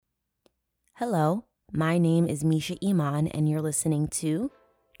Hello, my name is Misha Iman, and you're listening to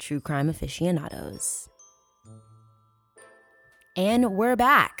True Crime Aficionados. And we're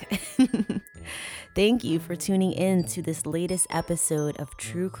back. Thank you for tuning in to this latest episode of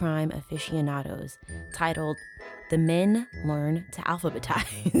True Crime Aficionados, titled The Men Learn to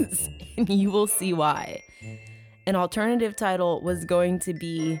Alphabetize, and you will see why. An alternative title was going to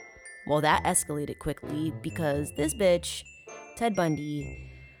be, well, that escalated quickly because this bitch, Ted Bundy,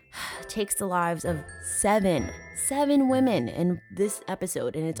 takes the lives of seven women in this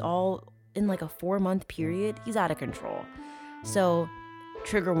episode, and it's all in like a 4-month period. He's out of control. So,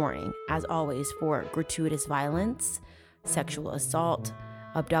 trigger warning, as always, for gratuitous violence, sexual assault,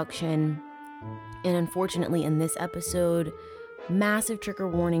 abduction, and unfortunately in this episode, massive trigger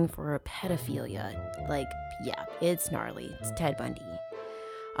warning for pedophilia. Like, yeah, it's gnarly. It's Ted Bundy.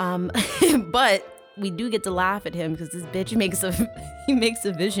 But we do get to laugh at him because this bitch makes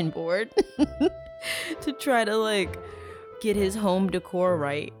a vision board to try to like get his home decor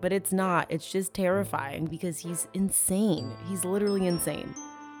right, but it's not. It's just terrifying because he's insane. He's literally insane.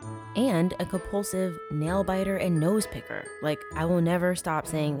 And a compulsive nail biter and nose picker. Like, I will never stop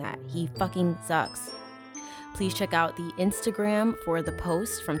saying that. He fucking sucks. Please check out the Instagram for the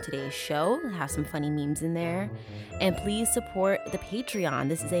post from today's show. I have some funny memes in there. And please support the Patreon.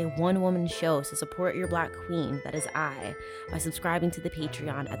 This is a one-woman show, so support your Black queen, that is I, by subscribing to the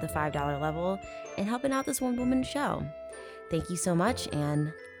Patreon at the $5 level and helping out this one-woman show. Thank you so much,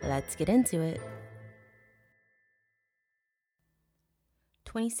 and let's get into it.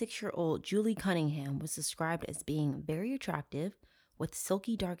 26-year-old Julie Cunningham was described as being very attractive with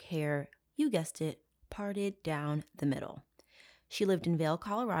silky dark hair, you guessed it, parted down the middle. She lived in Vail,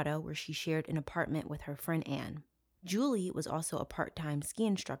 Colorado, where she shared an apartment with her friend Anne. Julie was also a part-time ski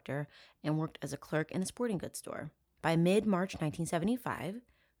instructor and worked as a clerk in a sporting goods store. By mid-March 1975,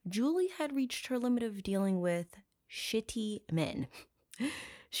 Julie had reached her limit of dealing with shitty men.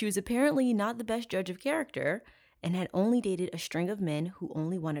 She was apparently not the best judge of character and had only dated a string of men who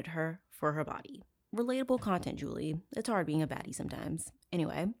only wanted her for her body. Relatable content, Julie. It's hard being a baddie sometimes.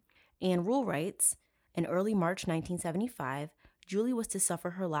 Anyway, Anne Rule writes, in early March 1975, Julie was to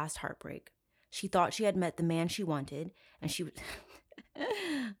suffer her last heartbreak. She thought she had met the man she wanted, and she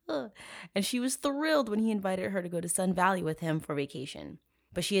was thrilled when he invited her to go to Sun Valley with him for vacation.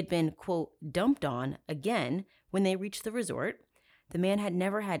 But she had been, quote, dumped on again when they reached the resort. The man had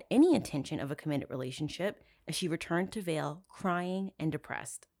never had any intention of a committed relationship, and she returned to Vail crying and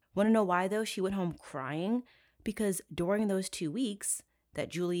depressed. Want to know why, though, she went home crying? Because during those 2 weeks that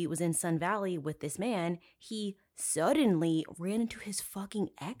Julie was in Sun Valley with this man, he suddenly ran into his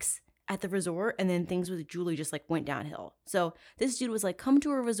fucking ex at the resort, and then things with Julie just like went downhill. So this dude was like, come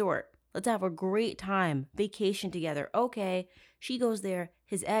to a resort. Let's have a great time, vacation together. Okay, she goes there.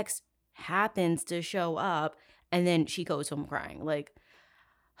 His ex happens to show up, and then she goes home crying. Like,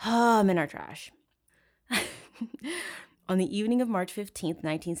 men are trash. On the evening of March 15th,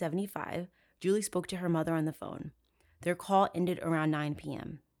 1975, Julie spoke to her mother on the phone. Their call ended around 9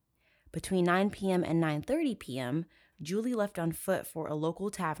 p.m. Between 9 p.m. and 9:30 p.m., Julie left on foot for a local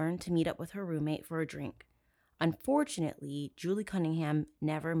tavern to meet up with her roommate for a drink. Unfortunately, Julie Cunningham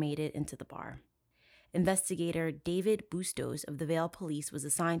never made it into the bar. Investigator David Bustos of the Vail Police was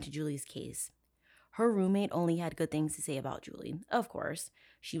assigned to Julie's case. Her roommate only had good things to say about Julie. Of course,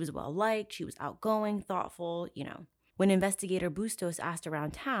 she was well-liked, she was outgoing, thoughtful, you know. When Investigator Bustos asked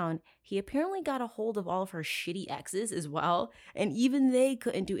around town, he apparently got a hold of all of her shitty exes as well, and even they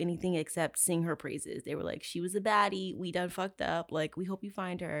couldn't do anything except sing her praises. They were like, she was a baddie, we done fucked up, like, we hope you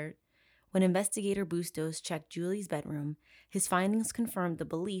find her. When Investigator Bustos checked Julie's bedroom, his findings confirmed the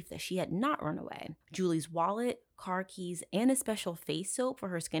belief that she had not run away. Julie's wallet, car keys, and a special face soap for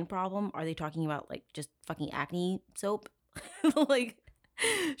her skin problem. Are they talking about, like, just fucking acne soap? Like,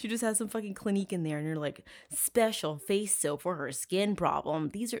 she just has some fucking Clinique in there, and you're like, special face soap for her skin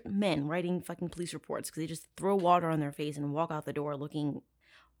problem. These are men writing fucking police reports because they just throw water on their face and walk out the door looking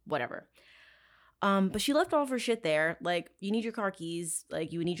whatever. But she left all of her shit there. Like, you need your car keys,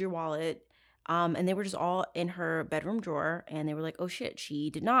 like, you need your wallet. And they were just all in her bedroom drawer, and they were like, oh shit, she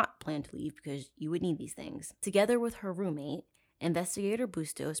did not plan to leave because you would need these things. Together with her roommate, Investigator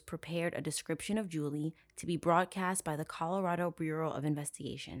Bustos prepared a description of Julie to be broadcast by the Colorado Bureau of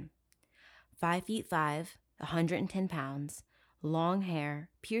Investigation. 5'5", 110 pounds, long hair,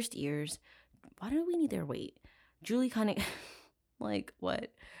 pierced ears. Why do we need their weight? Julie Cunningham, like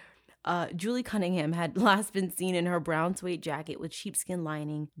what? Julie Cunningham had last been seen in her brown suede jacket with sheepskin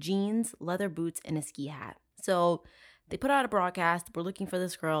lining, jeans, leather boots, and a ski hat. So they put out a broadcast. We're looking for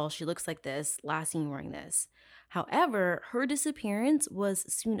this girl. She looks like this. Last seen wearing this. However, her disappearance was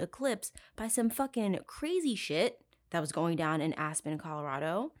soon eclipsed by some fucking crazy shit that was going down in Aspen,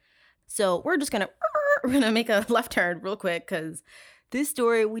 Colorado. So we're gonna make a left turn real quick because this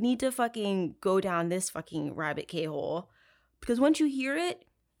story, we need to fucking go down this fucking rabbit K-hole. Because once you hear it,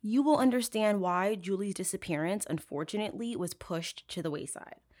 you will understand why Julie's disappearance, unfortunately, was pushed to the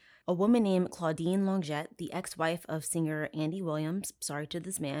wayside. A woman named Claudine Longette, the ex-wife of singer Andy Williams, sorry to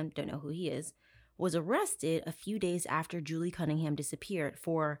this man, don't know who he is, was arrested a few days after Julie Cunningham disappeared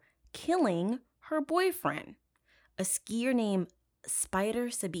for killing her boyfriend, a skier named Spider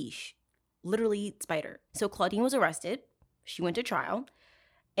Sabish, literally Spider. So Claudine was arrested, she went to trial,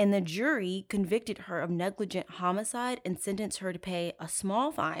 and the jury convicted her of negligent homicide and sentenced her to pay a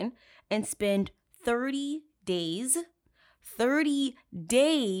small fine and spend 30 days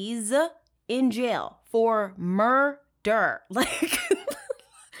in jail for murder. Like,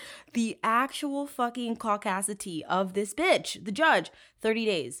 the actual fucking caucasity of this bitch, the judge, 30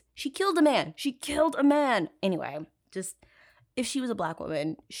 days. She killed a man. Anyway, just, if she was a black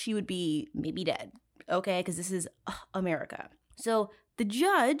woman, she would be maybe dead, okay? Because this is America. So the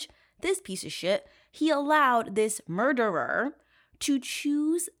judge, this piece of shit, he allowed this murderer to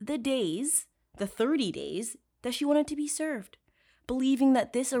choose the days, the 30 days, that she wanted to be served, believing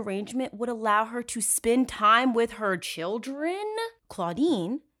that this arrangement would allow her to spend time with her children.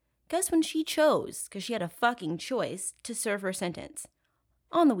 Claudine, guess when she chose, because she had a fucking choice, to serve her sentence?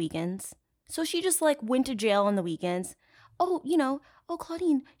 On the weekends. So she just like went to jail on the weekends. Oh,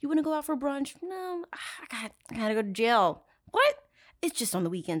 Claudine, you want to go out for brunch? No, I gotta go to jail. What? It's just on the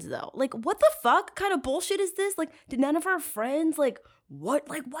weekends though. Like, what the fuck kind of bullshit is this? Like, did none of her friends, what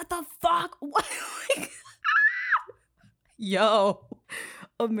the fuck? What? Yo,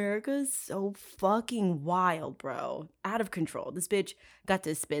 America is so fucking wild, bro. Out of control. This bitch got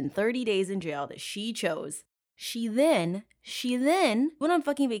to spend 30 days in jail that she chose. She then went on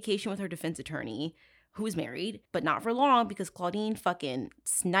fucking vacation with her defense attorney, who was married, but not for long because Claudine fucking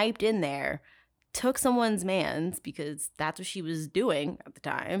sniped in there, took someone's mans because that's what she was doing at the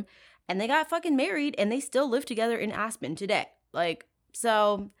time, and they got fucking married and they still live together in Aspen today. Like,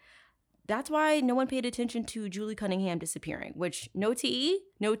 so that's why no one paid attention to Julie Cunningham disappearing, which no tea.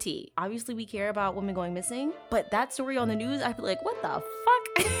 Obviously, we care about women going missing, but that story on the news, I'd be like, what the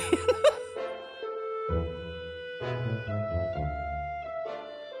fuck?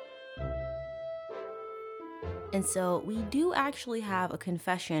 And so we do actually have a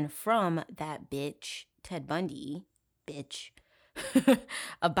confession from that bitch, Ted Bundy,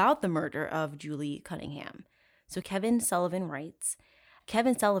 about the murder of Julie Cunningham. So Kevin Sullivan writes,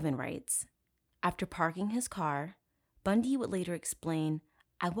 after parking his car, Bundy would later explain,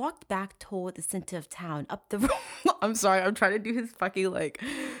 I walked back toward the center of town up the road. I'm sorry, I'm trying to do his fucking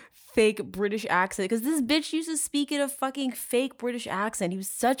fake British accent because this bitch used to speak in a fucking fake British accent. He was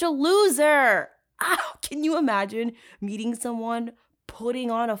such a loser. Ow, can you imagine meeting someone putting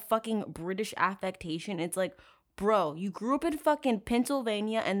on a fucking British affectation? It's like, bro, you grew up in fucking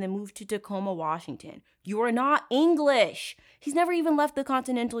Pennsylvania and then moved to Tacoma, Washington. You are not English. He's never even left the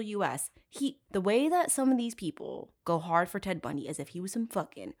continental US. The way that some of these people go hard for Ted Bundy as if he was some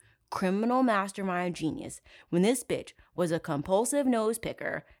fucking criminal mastermind genius when this bitch was a compulsive nose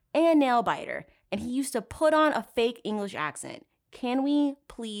picker and nail biter and he used to put on a fake English accent. Can we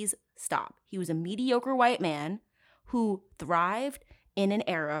please stop? He was a mediocre white man who thrived in an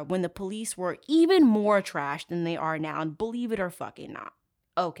era when the police were even more trash than they are now, and believe it or fucking not.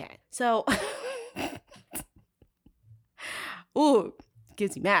 Okay, so ooh,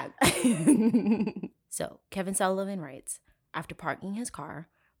 gives me mad. So Kevin Sullivan writes, after parking his car,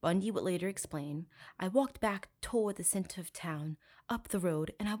 Bundy would later explain, I walked back toward the center of town, up the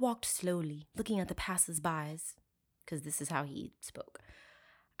road, and I walked slowly, looking at the passers-bys, because this is how he spoke.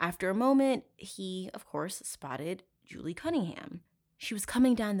 After a moment, he, of course, spotted Julie Cunningham. She was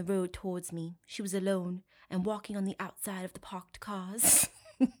coming down the road towards me. She was alone and walking on the outside of the parked cars.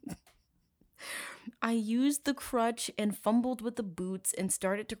 I used the crutch and fumbled with the boots and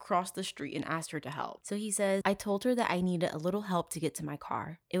started to cross the street and asked her to help. So he says, I told her that I needed a little help to get to my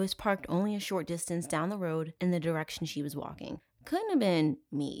car. It was parked only a short distance down the road in the direction she was walking. Couldn't have been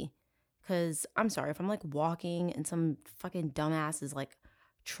me. Because I'm sorry, if I'm walking and some fucking dumbass is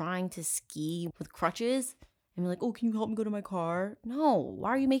trying to ski with crutches and be like, oh, can you help me go to my car? No, why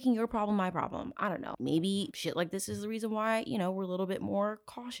are you making your problem my problem? I don't know. Maybe shit like this is the reason why, we're a little bit more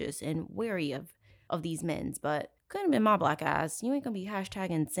cautious and wary of these men's, but couldn't have been my black ass. You ain't gonna be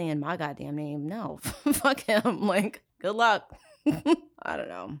hashtagging saying my goddamn name. No, fuck him. Good luck. I don't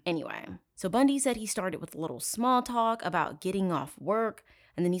know. Anyway, so Bundy said he started with a little small talk about getting off work,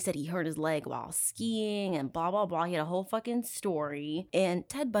 And then he said he hurt his leg while skiing and blah, blah, blah. He had a whole fucking story. And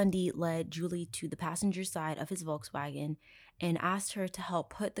Ted Bundy led Julie to the passenger side of his Volkswagen and asked her to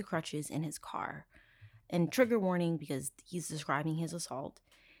help put the crutches in his car. And trigger warning, because he's describing his assault.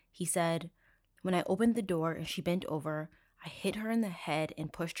 He said, "When I opened the door and she bent over, I hit her in the head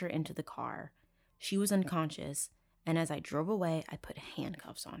and pushed her into the car. She was unconscious, and as I drove away, I put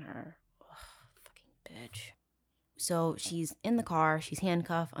handcuffs on her." Ugh, fucking bitch. So she's in the car, she's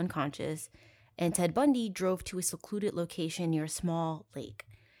handcuffed, unconscious, and Ted Bundy drove to a secluded location near a small lake.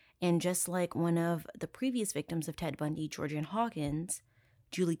 And just like one of the previous victims of Ted Bundy, Georgian Hawkins,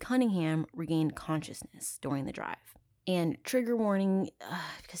 Julie Cunningham regained consciousness during the drive. And trigger warning,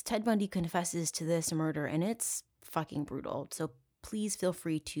 because Ted Bundy confesses to this murder, and it's fucking brutal, so please feel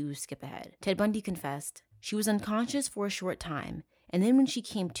free to skip ahead. Ted Bundy confessed she was unconscious for a short time, and then when she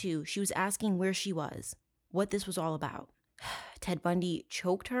came to, she was asking where she was, what this was all about. Ted Bundy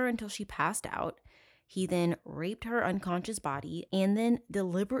choked her until she passed out. He then raped her unconscious body and then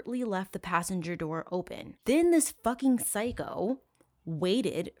deliberately left the passenger door open. Then this fucking psycho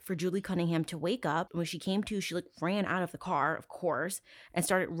waited for Julie Cunningham to wake up. When she came to, she ran out of the car, of course, and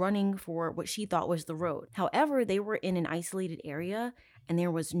started running for what she thought was the road. However, they were in an isolated area and there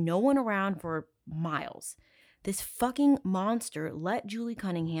was no one around for miles. This fucking monster let Julie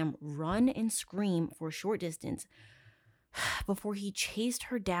Cunningham run and scream for a short distance before he chased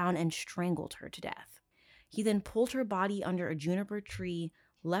her down and strangled her to death. He then pulled her body under a juniper tree,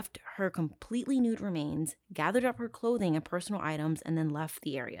 left her completely nude remains, gathered up her clothing and personal items, and then left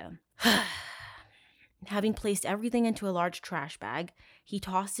the area. Having placed everything into a large trash bag, he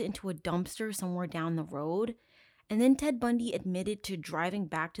tossed it into a dumpster somewhere down the road. And then Ted Bundy admitted to driving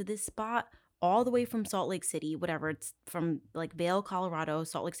back to this spot all the way from Salt Lake City, whatever, it's from Vail, Colorado,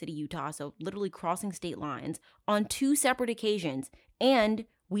 Salt Lake City, Utah, so literally crossing state lines on 2 separate occasions. And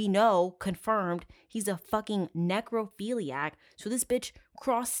we know, confirmed, he's a fucking necrophiliac. So this bitch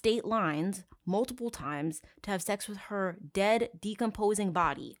crossed state lines multiple times to have sex with her dead, decomposing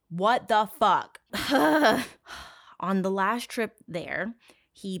body. What the fuck? On the last trip there,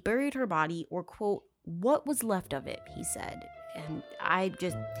 he buried her body, or quote, what was left of it, he said. And I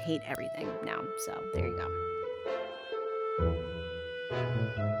just hate everything now. So there you go.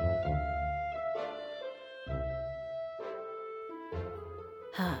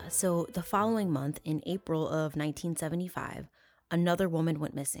 So the following month, in April of 1975, another woman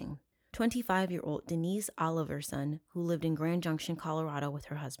went missing. 25-year-old Denise Oliverson, who lived in Grand Junction, Colorado with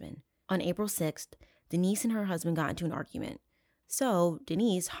her husband. On April 6th, Denise and her husband got into an argument. So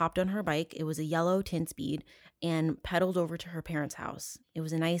Denise hopped on her bike, it was a yellow 10-speed, and pedaled over to her parents' house. It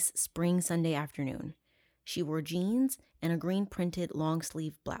was a nice spring Sunday afternoon. She wore jeans and a green printed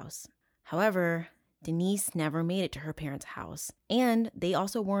long-sleeve blouse. However, Denise never made it to her parents' house. And they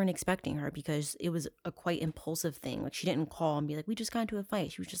also weren't expecting her because it was a quite impulsive thing. She didn't call and be like, we just got into a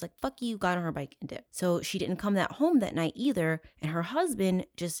fight. She was just like, fuck you, got on her bike and dipped. So she didn't come home that night either. And her husband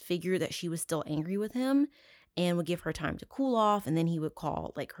just figured that she was still angry with him and would give her time to cool off. And then he would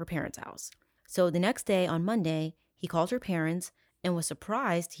call her parents' house. So the next day on Monday, he called her parents and was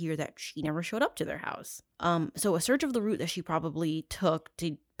surprised to hear that she never showed up to their house. So a search of the route that she probably took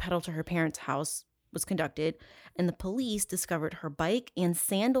to pedal to her parents' house was conducted, and the police discovered her bike and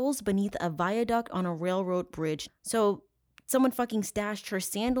sandals beneath a viaduct on a railroad bridge. So someone fucking stashed her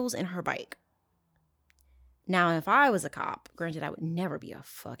sandals and her bike. Now, if I was a cop, granted I would never be a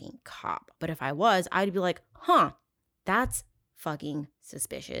fucking cop, but if I was, I'd be like, that's fucking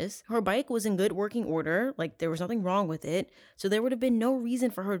suspicious. Her bike was in good working order, there was nothing wrong with it, so there would have been no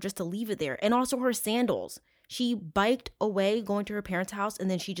reason for her just to leave it there. And also her sandals. She biked away going to her parents' house, and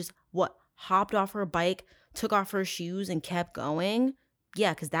then she just, hopped off her bike, took off her shoes, and kept going?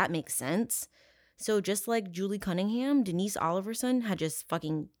 Yeah, because that makes sense. So just like Julie Cunningham, Denise Oliverson had just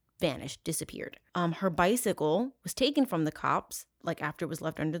fucking vanished, disappeared. Her bicycle was taken from the cops, after it was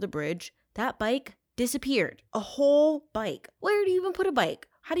left under the bridge. That bike disappeared. A whole bike. Where do you even put a bike?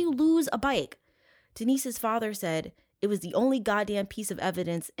 How do you lose a bike? Denise's father said it was the only goddamn piece of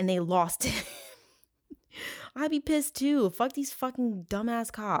evidence and they lost it. I'd be pissed too. Fuck these fucking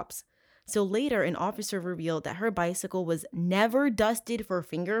dumbass cops. So later, an officer revealed that her bicycle was never dusted for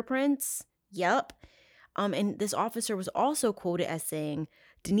fingerprints. Yep. And this officer was also quoted as saying,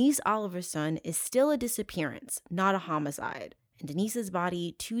 Denise Oliverson is still a disappearance, not a homicide. And Denise's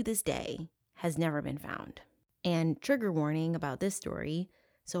body, to this day, has never been found. And trigger warning about this story.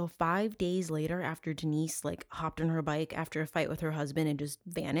 So 5 days later, after Denise hopped on her bike after a fight with her husband and just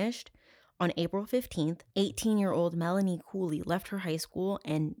vanished, on April 15th, 18-year-old Melanie Cooley left her high school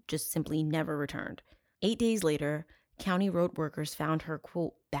and just simply never returned. 8 days later, county road workers found her,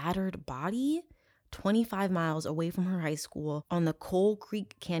 quote, battered body 25 miles away from her high school on the Coal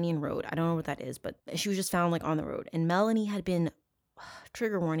Creek Canyon Road. I don't know what that is, but she was just found like on the road. And Melanie had been,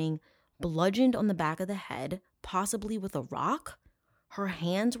 trigger warning, bludgeoned on the back of the head, possibly with a rock. Her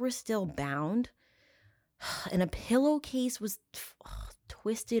hands were still bound, and a pillowcase was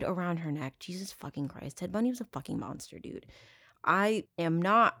twisted around her neck. Jesus fucking Christ. Ted Bundy was a fucking monster, dude. I am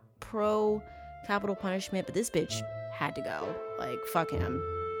not pro capital punishment, but this bitch had to go. Like, fuck him.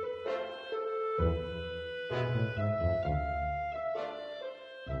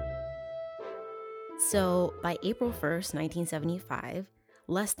 So by April 1st, 1975,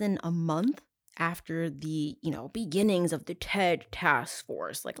 less than a month after the, beginnings of the TED task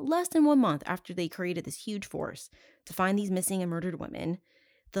force, like less than 1 month after they created this huge force to find these missing and murdered women,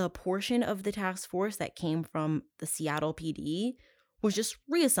 the portion of the task force that came from the Seattle PD was just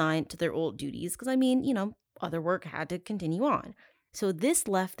reassigned to their old duties because, other work had to continue on. So this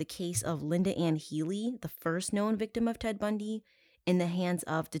left the case of Linda Ann Healy, the first known victim of Ted Bundy, in the hands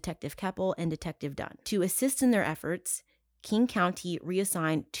of Detective Keppel and Detective Dunn. To assist in their efforts, King County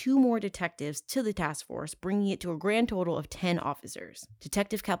reassigned 2 more detectives to the task force, bringing it to a grand total of 10 officers.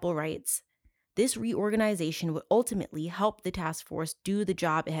 Detective Keppel writes, "This reorganization would ultimately help the task force do the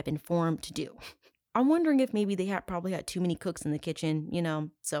job it had been formed to do." I'm wondering if maybe they probably had too many cooks in the kitchen,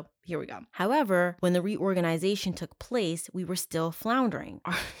 so here we go. However, when the reorganization took place, we were still floundering.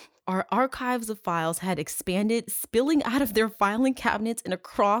 Our archives of files had expanded, spilling out of their filing cabinets and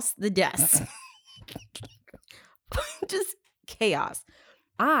across the desks. Just chaos.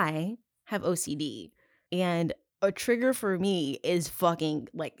 I have OCD, and a trigger for me is fucking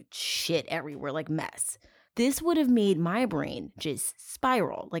like shit everywhere, like mess. This would have made my brain just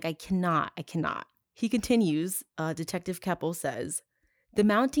spiral. Like I cannot. He continues, Detective Keppel says, "The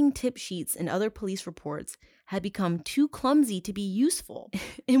mounting tip sheets and other police reports had become too clumsy to be useful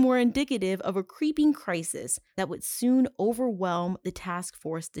and were indicative of a creeping crisis that would soon overwhelm the task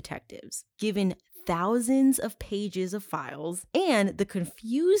force detectives. Given thousands of pages of files and the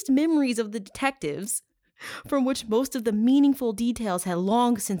confused memories of the detectives, from which most of the meaningful details had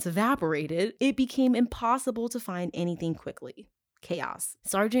long since evaporated, it became impossible to find anything quickly. Chaos.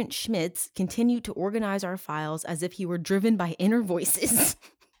 Sergeant Schmitz continued to organize our files as if he were driven by inner voices,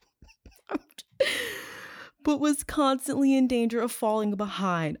 but was constantly in danger of falling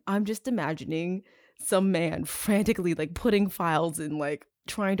behind." I'm just imagining some man frantically putting files in,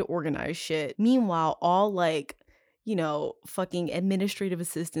 trying to organize shit. Meanwhile, all fucking administrative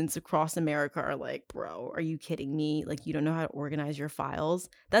assistants across America are like, "Bro, are you kidding me? You don't know how to organize your files?"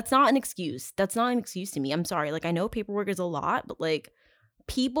 That's not an excuse. That's not an excuse to me. I'm sorry. I know paperwork is a lot, but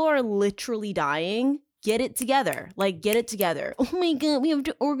people are literally dying. Get it together. Get it together. Oh my God, we have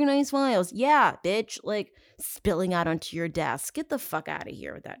to organize files. Yeah, bitch. Spilling out onto your desk. Get the fuck out of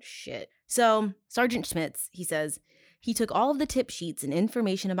here with that shit. So, Sergeant Schmitz, he says, he took all of the tip sheets and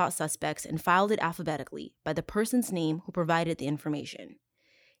information about suspects and filed it alphabetically by the person's name who provided the information.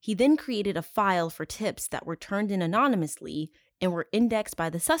 He then created a file for tips that were turned in anonymously and were indexed by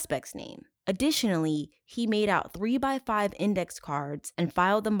the suspect's name. Additionally, he made out 3x5 index cards and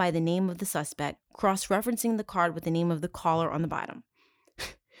filed them by the name of the suspect, cross-referencing the card with the name of the caller on the bottom.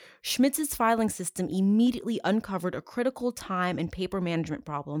 Schmitz's filing system immediately uncovered a critical time and paper management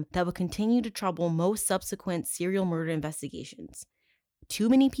problem that would continue to trouble most subsequent serial murder investigations. Too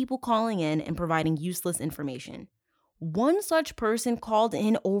many people calling in and providing useless information. One such person called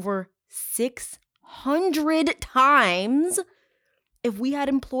in over 600 times. If we had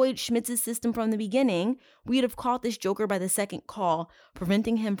employed Schmitz's system from the beginning, we'd have caught this joker by the second call,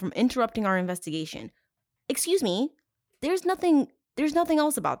 preventing him from interrupting our investigation. Excuse me, there's nothing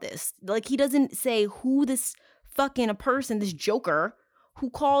else about this. He doesn't say who this fucking person, this joker,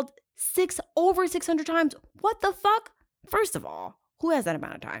 who called over 600 times. What the fuck? First of all, who has that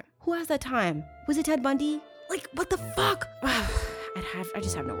amount of time? Who has that time? Was it Ted Bundy? What the fuck? I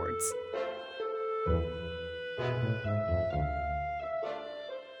just have no words.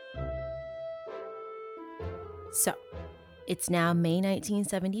 So, it's now May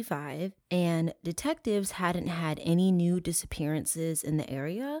 1975, and detectives hadn't had any new disappearances in the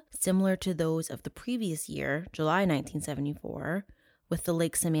area, similar to those of the previous year, July 1974, with the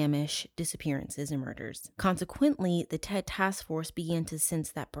Lake Sammamish disappearances and murders. Consequently, the TED task force began to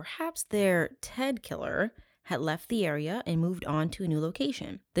sense that perhaps their TED killer had left the area and moved on to a new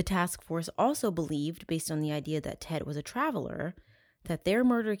location. The task force also believed, based on the idea that Ted was a traveler, that their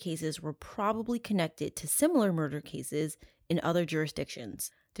murder cases were probably connected to similar murder cases in other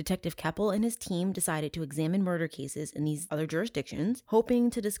jurisdictions. Detective Keppel and his team decided to examine murder cases in these other jurisdictions, hoping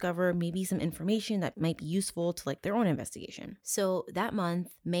to discover maybe some information that might be useful to their own investigation. So that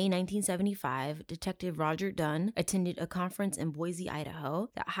month, May 1975, Detective Roger Dunn attended a conference in Boise, Idaho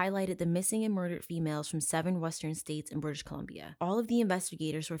that highlighted the missing and murdered females from 7 western states and British Columbia. All of the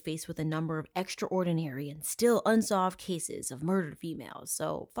investigators were faced with a number of extraordinary and still unsolved cases of murdered females.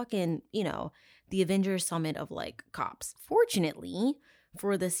 So fucking, the Avengers Summit of cops. Fortunately,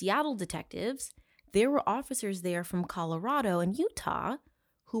 for the Seattle detectives, there were officers there from Colorado and Utah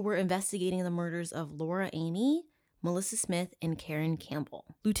who were investigating the murders of Laura Amy, Melissa Smith, and Karen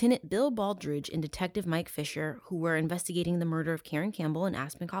Campbell. Lieutenant Bill Baldridge and Detective Mike Fisher, who were investigating the murder of Karen Campbell in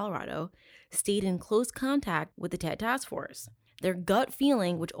Aspen, Colorado, stayed in close contact with the TED Task Force. Their gut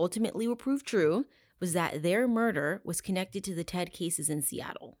feeling, which ultimately would prove true, was that their murder was connected to the TED cases in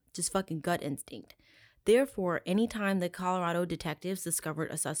Seattle. Just fucking gut instinct. Therefore, anytime the Colorado detectives discovered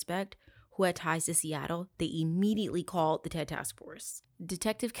a suspect who had ties to Seattle, they immediately called the TED Task Force.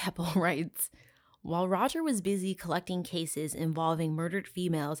 Detective Keppel writes, "While Roger was busy collecting cases involving murdered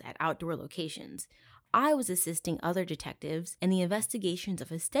females at outdoor locations, I was assisting other detectives in the investigations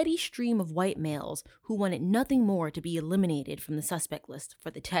of a steady stream of white males who wanted nothing more to be eliminated from the suspect list for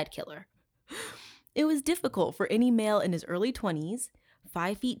the Ted killer. It was difficult for any male in his early 20s,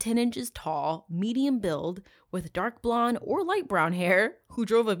 5 feet 10 inches tall, medium build, with dark blonde or light brown hair, who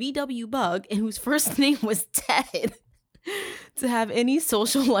drove a VW Bug and whose first name was Ted, to have any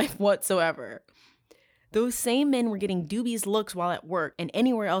social life whatsoever. Those same men were getting dubious looks while at work and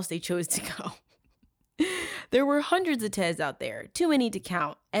anywhere else they chose to go. There were hundreds of Teds out there, too many to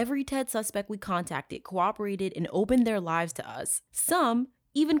count. Every Ted suspect we contacted cooperated and opened their lives to us. Some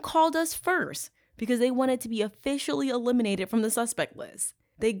even called us first, because they wanted to be officially eliminated from the suspect list.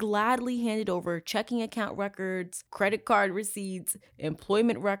 They gladly handed over checking account records, credit card receipts,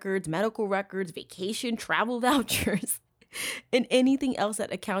 employment records, medical records, vacation, travel vouchers, and anything else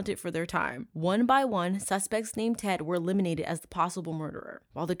that accounted for their time. One by one, suspects named Ted were eliminated as the possible murderer.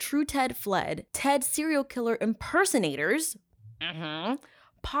 While the true Ted fled, Ted serial killer impersonators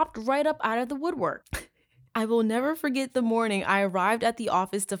popped right up out of the woodwork. I will never forget the morning I arrived at the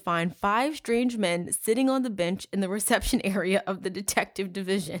office to find 5 strange men sitting on the bench in the reception area of the detective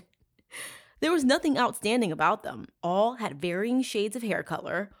division. There was nothing outstanding about them. All had varying shades of hair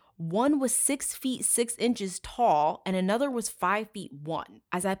color. One was 6 feet 6 inches tall and another was 5 feet 1.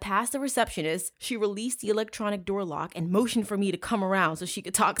 As I passed the receptionist, she released the electronic door lock and motioned for me to come around so she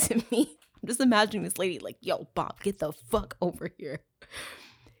could talk to me. I'm just imagining this lady like, "Yo, Bob, get the fuck over here."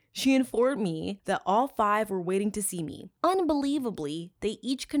 She informed me that all 5 were waiting to see me. Unbelievably, they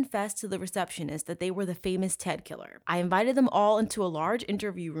each confessed to the receptionist that they were the famous Ted killer. I invited them all into a large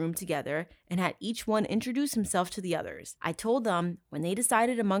interview room together and had each one introduce himself to the others. I told them, when they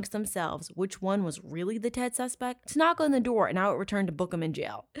decided amongst themselves which one was really the Ted suspect, to knock on the door and I would return to book them in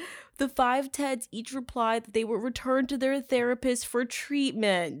jail. The 5 Teds each replied that they would return to their therapist for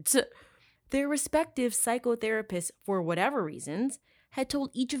treatment. Their respective psychotherapists, for whatever reasons, had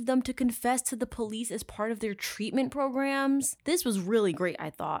told each of them to confess to the police as part of their treatment programs. This was really great, I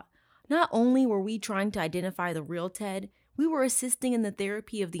thought. Not only were we trying to identify the real Ted, we were assisting in the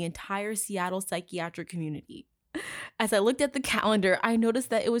therapy of the entire Seattle psychiatric community. As I looked at the calendar, I noticed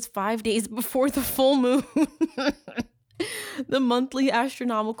that it was 5 days before the full moon. The monthly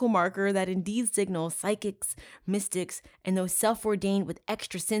astronomical marker that indeed signals psychics, mystics, and those self-ordained with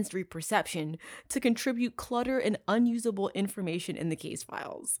extrasensory perception to contribute clutter and unusable information in the case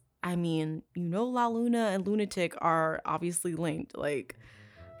files. I mean, La Luna and Lunatic are obviously linked.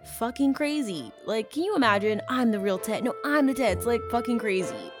 Fucking crazy. Can you imagine? I'm the real Ted. No, I'm the Ted. It's fucking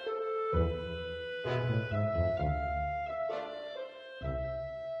crazy.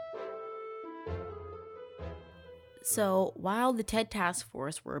 So while the TED Task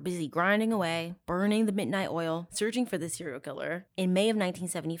Force were busy grinding away, burning the midnight oil, searching for the serial killer, in May of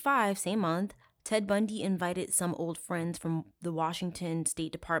 1975, same month, Ted Bundy invited some old friends from the Washington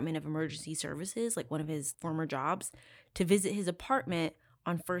State Department of Emergency Services, one of his former jobs, to visit his apartment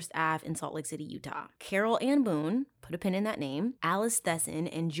on First Ave in Salt Lake City, Utah. Carol Ann Boone, put a pin in that name, Alice Thesson,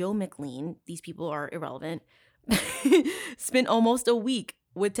 and Joe McLean, these people are irrelevant, spent almost a week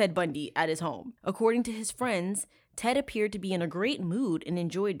with Ted Bundy at his home. According to his friends, Ted appeared to be in a great mood and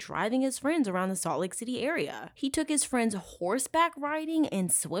enjoyed driving his friends around the Salt Lake City area. He took his friends horseback riding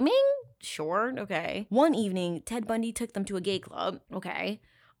and swimming? Sure, okay. One evening, Ted Bundy took them to a gay club. Okay.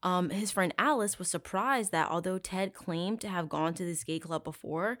 His friend Alice was surprised that although Ted claimed to have gone to this gay club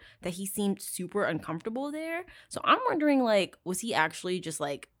before, that he seemed super uncomfortable there. So I'm wondering, was he actually just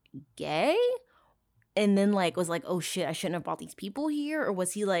gay? and then like was like, oh shit, I shouldn't have brought these people here? Or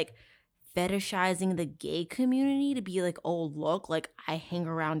was he like fetishizing the gay community to be like, oh look, like I hang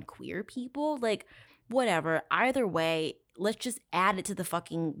around queer people? Like whatever. Either way, let's just add it to the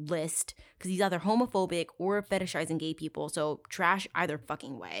fucking list because he's either homophobic or fetishizing gay people. So trash either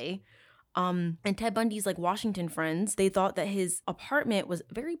fucking way. And Ted Bundy's like Washington friends, they thought that his apartment was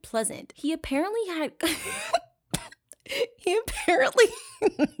very pleasant. He apparently had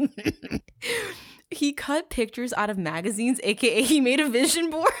he cut pictures out of magazines, aka he made a vision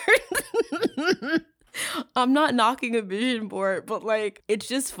board. I'm not knocking a vision board, but like it's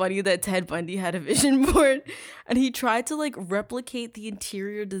just funny that Ted Bundy had a vision board and he tried to like replicate the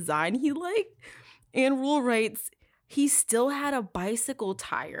interior design he liked. Ann Rule writes, he still had a bicycle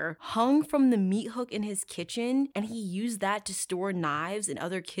tire hung from the meat hook in his kitchen, and he used that to store knives and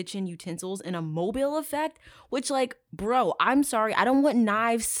other kitchen utensils in a mobile effect, which like, bro, I'm sorry, I don't want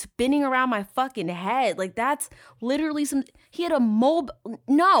knives spinning around my fucking head. Like that's literally he had a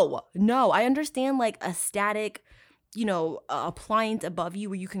no, I understand like a static, appliance above you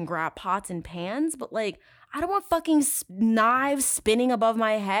where you can grab pots and pans, but like, I don't want fucking knives spinning above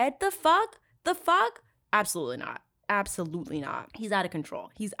my head. The fuck? Absolutely not. Absolutely not. He's out of control.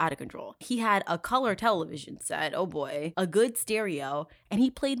 He had a color television set, oh boy, a good stereo, and he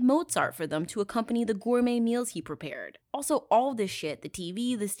played Mozart for them to accompany the gourmet meals he prepared. Also, all this shit, the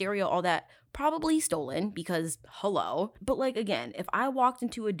TV, the stereo, all that, probably stolen because, hello. But like, again, if I walked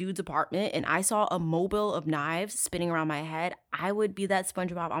into a dude's apartment and I saw a mobile of knives spinning around my head, I would be that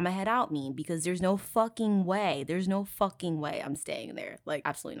SpongeBob on my head out meme because there's no fucking way I'm staying there. Like,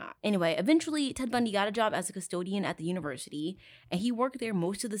 absolutely not. Anyway, eventually, Ted Bundy got a job as a custodian at the university, and he worked there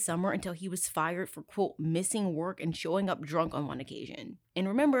most of the summer until he was fired for, quote, missing work and showing up drunk on one occasion. And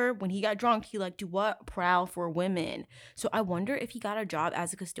remember, when he got drunk, he liked to what? Prowl for women. So I wonder if he got a job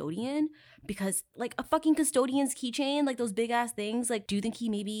as a custodian because like a fucking custodian's keychain, like those big ass things, like do you think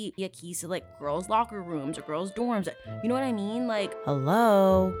he had keys to like girls' locker rooms or girls' dorms? You know what I mean? Like,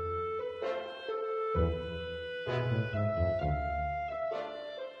 hello?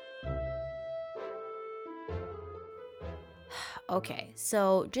 Okay,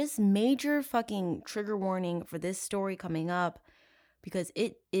 so just major fucking trigger warning for this story coming up because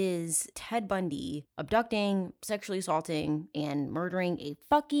it is Ted Bundy abducting, sexually assaulting, and murdering a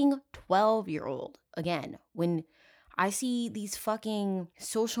fucking 12-year-old. Again, when I see these fucking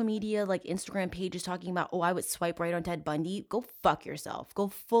social media, like Instagram pages talking about, oh, I would swipe right on Ted Bundy, go fuck yourself. Go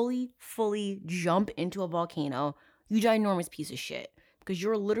fully jump into a volcano, you ginormous piece of shit. Because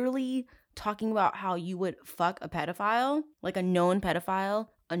you're literally talking about how you would fuck a pedophile, like a known pedophile,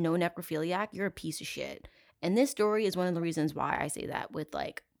 a known necrophiliac. You're a piece of shit. And this story is one of the reasons why I say that with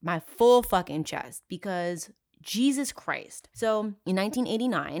like my full fucking chest, because Jesus Christ. So in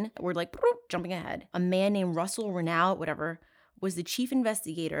 1989, we're like jumping ahead, a man named Russell Renaud, was the chief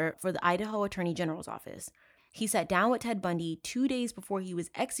investigator for the Idaho Attorney General's office. He sat down with Ted Bundy 2 days before he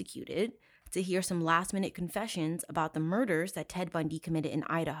was executed to hear some last-minute confessions about the murders that Ted Bundy committed in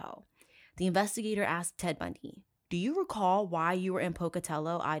Idaho. The investigator asked Ted Bundy, "Do you recall why you were in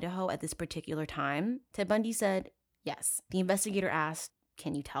Pocatello, Idaho at this particular time?" Ted Bundy said, "Yes." The investigator asked,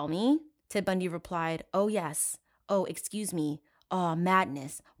 "Can you tell me?" Ted Bundy replied, "Oh, yes. Oh, excuse me. Oh,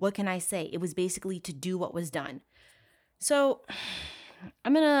 madness. What can I say? It was basically to do what was done." So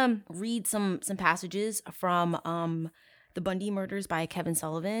I'm going to read some passages from The Bundy Murders by Kevin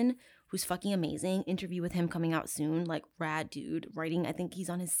Sullivan, who's fucking amazing. Interview with him coming out soon. Like, rad dude. Writing, I think he's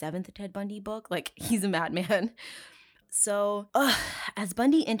on his 7th Ted Bundy book. Like, he's a madman. So, as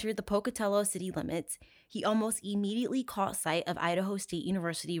Bundy entered the Pocatello city limits, he almost immediately caught sight of Idaho State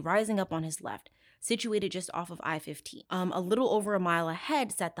University rising up on his left, situated just off of I-15. A little over a mile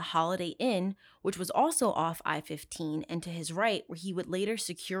ahead sat the Holiday Inn, which was also off I-15, and to his right, where he would later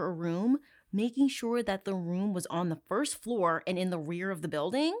secure a room, making sure that the room was on the first floor and in the rear of the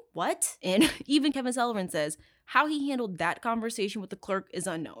building. What? And even Kevin Sullivan says, how he handled that conversation with the clerk is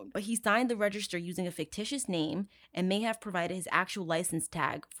unknown, but he signed the register using a fictitious name and may have provided his actual license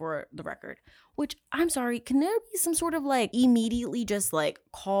tag for the record. Which, I'm sorry, can there be some sort of like immediately just like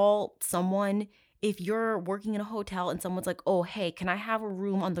call someone if you're working in a hotel and someone's like, oh, hey, can I have a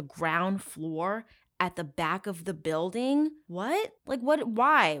room on the ground floor at the back of the building? What? Like, what?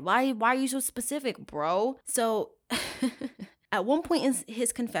 Why? Why are you so specific, bro? So at one point in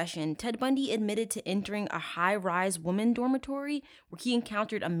his confession, Ted Bundy admitted to entering a high-rise woman dormitory where he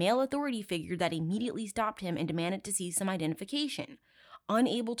encountered a male authority figure that immediately stopped him and demanded to see some identification.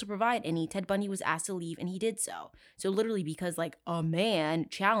 Unable to provide any, Ted Bundy was asked to leave, and he did so. So literally because like a man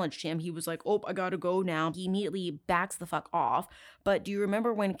challenged him, he was like, oh, I gotta go now. He immediately backs the fuck off. But do you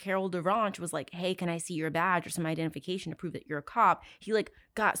remember when Carol DeRanch was like, hey, can I see your badge or some identification to prove that you're a cop? He like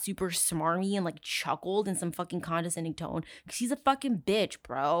got super smarmy and like chuckled in some fucking condescending tone because he's a fucking bitch,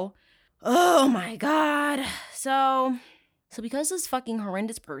 bro. Oh my God. So because this fucking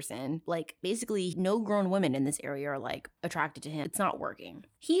horrendous person, like basically no grown women in this area are like attracted to him, it's not working.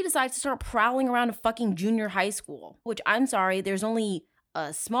 He decides to start prowling around a fucking junior high school, which I'm sorry, there's only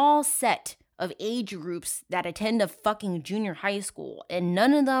a small set of age groups that attend a fucking junior high school, and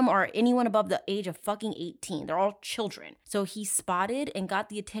none of them are anyone above the age of fucking 18. They're all children. So he spotted and got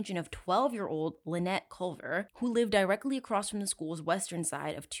the attention of 12-year-old Lynette Culver, who lived directly across from the school's western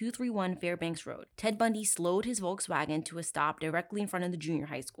side of 231 Fairbanks Road. Ted Bundy slowed his Volkswagen to a stop directly in front of the junior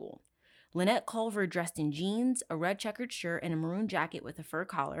high school. Lynette Culver, dressed in jeans, a red checkered shirt, and a maroon jacket with a fur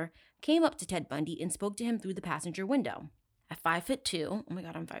collar, came up to Ted Bundy and spoke to him through the passenger window. At 5'2", oh my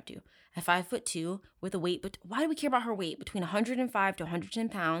God, I'm 5'2", at 5'2", with a weight, but why do we care about her weight? Between 105 to 110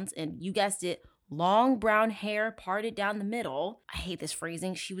 pounds, and you guessed it, long brown hair parted down the middle. I hate this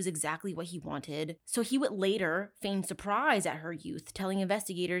phrasing. She was exactly what he wanted. So he would later feign surprise at her youth, telling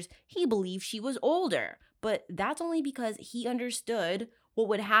investigators he believed she was older. But that's only because he understood what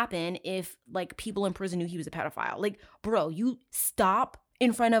would happen if, like, people in prison knew he was a pedophile. Like, bro, you stop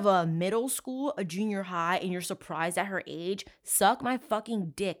in front of a middle school, a junior high, and you're surprised at her age? Suck my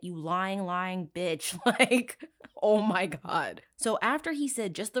fucking dick, you lying bitch. Like, oh my God. So after he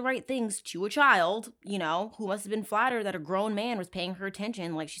said just the right things to a child, you know, who must have been flattered that a grown man was paying her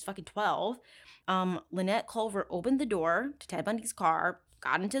attention like she's fucking 12, Lynette Culver opened the door to Ted Bundy's car,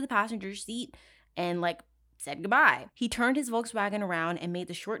 got into the passenger seat, and like said goodbye. He turned his Volkswagen around and made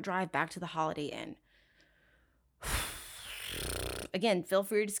the short drive back to the Holiday Inn. Again, feel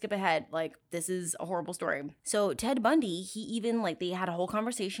free to skip ahead. Like, this is a horrible story. So Ted Bundy, he even, like, they had a whole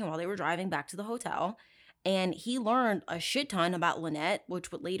conversation while they were driving back to the hotel. And he learned a shit ton about Lynette, which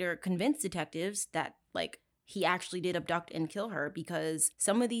would later convince detectives that, like, he actually did abduct and kill her, because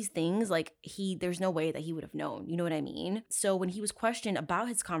some of these things, like, there's no way that he would have known. You know what I mean? So when he was questioned about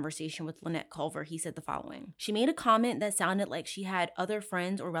his conversation with Lynette Culver, he said the following. She made a comment that sounded like she had other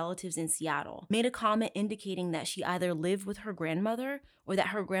friends or relatives in Seattle. Made a comment indicating that she either lived with her grandmother or that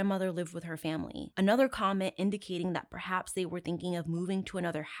her grandmother lived with her family. Another comment indicating that perhaps they were thinking of moving to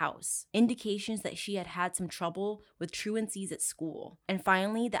another house. Indications that she had had some trouble with truancies at school. And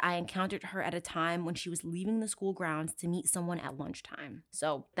finally, that I encountered her at a time when she was leaving the school grounds to meet someone at lunchtime.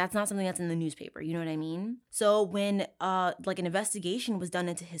 So that's not something that's in the newspaper, you know what I mean? So when like an investigation was done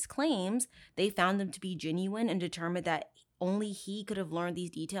into his claims, they found them to be genuine and determined that only he could have learned these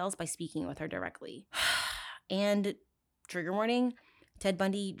details by speaking with her directly. And trigger warning, Ted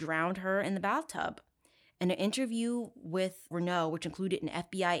Bundy drowned her in the bathtub. In an interview with Renault, which included an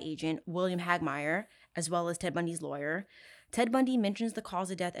FBI agent, William Hagmeyer, as well as Ted Bundy's lawyer, Ted Bundy mentions the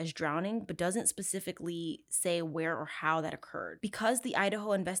cause of death as drowning, but doesn't specifically say where or how that occurred. Because the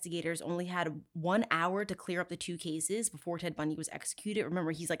Idaho investigators only had 1 hour to clear up the two cases before Ted Bundy was executed.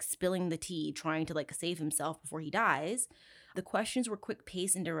 Remember, he's like spilling the tea, trying to like save himself before he dies. The questions were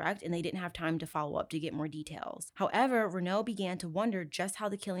quick-paced and direct, and they didn't have time to follow up to get more details. However, Renault began to wonder just how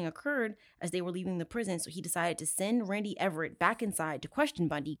the killing occurred as they were leaving the prison, so he decided to send Randy Everett back inside to question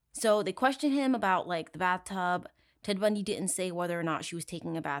Bundy. So they questioned him about like the bathtub. Ted Bundy didn't say whether or not she was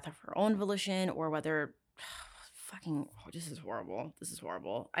taking a bath of her own volition or whether... this is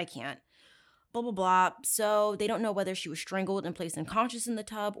horrible. I can't. Blah, blah, blah. So they don't know whether she was strangled and placed unconscious in the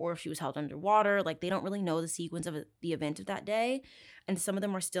tub or if she was held underwater. Like, they don't really know the sequence of the event of that day. And some of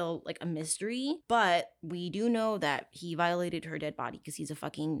them are still, like, a mystery. But we do know that he violated her dead body because he's a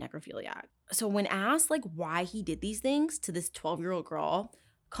fucking necrophiliac. So when asked, like, why he did these things to this 12-year-old girl,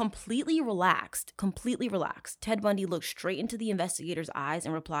 completely relaxed, Ted Bundy looked straight into the investigator's eyes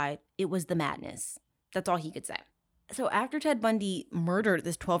and replied, "It was the madness." That's all he could say. So after Ted Bundy murdered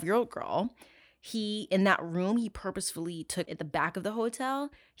this 12-year-old girl, in that room he purposefully took at the back of the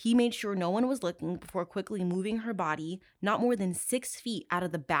hotel, he made sure no one was looking before quickly moving her body not more than 6 feet out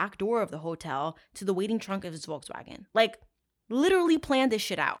of the back door of the hotel to the waiting trunk of his Volkswagen. Like, literally planned this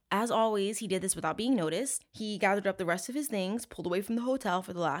shit out. As always, he did this without being noticed. He gathered up the rest of his things, pulled away from the hotel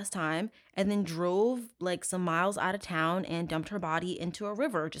for the last time, and then drove like some miles out of town and dumped her body into a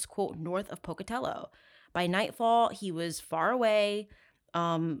river just, quote, north of Pocatello. By nightfall, he was far away.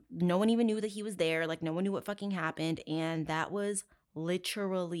 No one even knew that he was there. Like, no one knew what fucking happened. And that was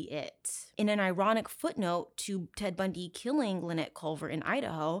literally it. In an ironic footnote to Ted Bundy killing Lynette Culver in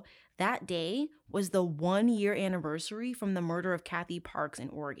Idaho, That day was the 1-year anniversary from the murder of Kathy Parks in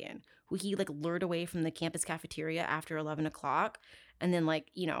Oregon, who he like lured away from the campus cafeteria after 11 o'clock and then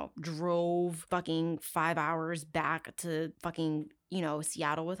like, drove fucking 5 hours back to fucking,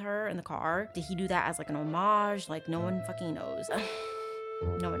 Seattle with her in the car. Did he do that as like an homage? Like no one fucking knows.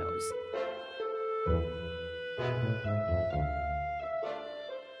 No one knows.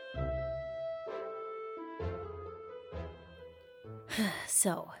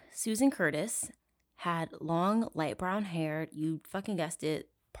 So, Susan Curtis had long, light brown hair, you fucking guessed it,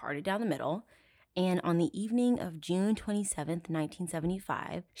 parted down the middle. And on the evening of June 27th,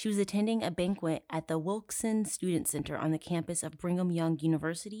 1975, she was attending a banquet at the Wilkson Student Center on the campus of Brigham Young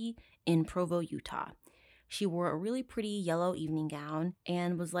University in Provo, Utah. She wore a really pretty yellow evening gown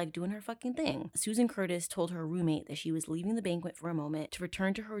and was like doing her fucking thing. Susan Curtis told her roommate that she was leaving the banquet for a moment to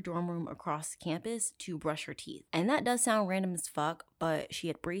return to her dorm room across campus to brush her teeth. And that does sound random as fuck, but she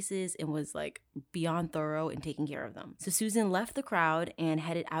had braces and was like beyond thorough in taking care of them. So Susan left the crowd and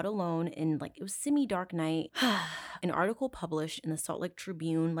headed out alone in like, it was semi-dark night. An article published in the Salt Lake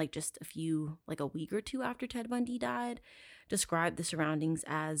Tribune like just a week or two after Ted Bundy died described the surroundings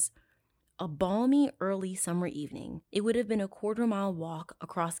as a balmy early summer evening. It would have been a 1/4-mile walk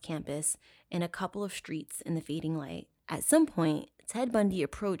across campus and a couple of streets in the fading light. At some point, Ted Bundy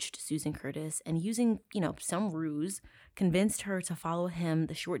approached Susan Curtis and using, some ruse, convinced her to follow him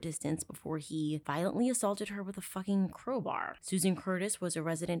the short distance before he violently assaulted her with a fucking crowbar. Susan Curtis was a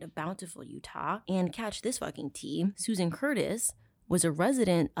resident of Bountiful, Utah, and catch this fucking tea, Susan Curtis was a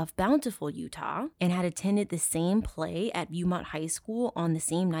resident of Bountiful, Utah, and had attended the same play at Viewmont High School on the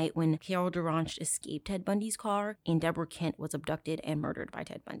same night when Carol Duranch escaped Ted Bundy's car and Deborah Kent was abducted and murdered by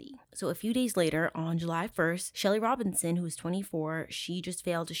Ted Bundy. So a few days later, on July 1st, Shelley Robinson, who was 24, she just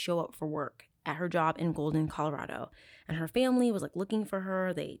failed to show up for work at her job in Golden, Colorado. And her family was looking for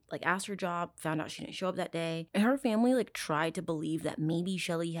her. They asked her job, found out she didn't show up that day. And her family tried to believe that maybe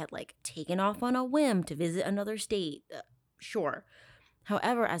Shelley had taken off on a whim to visit another state. Sure.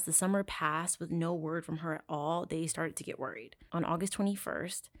 However, as the summer passed with no word from her at all, they started to get worried. On August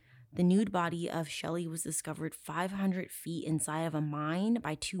 21st, the nude body of Shelley was discovered 500 feet inside of a mine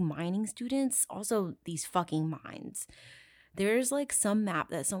by 2 mining students. Also, these fucking mines. There's some map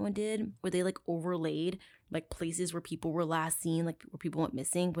that someone did where they overlaid places where people were last seen, where people went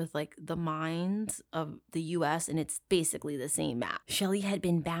missing with the mines of the US, and it's basically the same map. Shelley had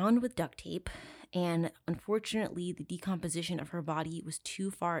been bound with duct tape, and unfortunately the decomposition of her body was too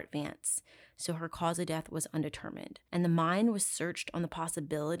far advanced, so her cause of death was undetermined. And the mine was searched on the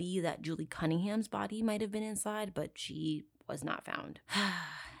possibility that Julie Cunningham's body might have been inside, but she was not found.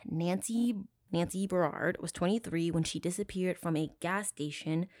 Nancy Berard was 23 when she disappeared from a gas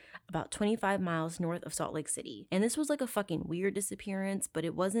station about 25 miles north of Salt Lake City. And this was a fucking weird disappearance, but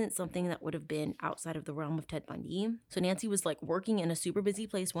it wasn't something that would have been outside of the realm of Ted Bundy. So Nancy was working in a super busy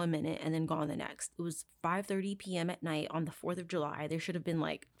place one minute and then gone the next. It was 5:30 p.m. at night on the 4th of July. There should have been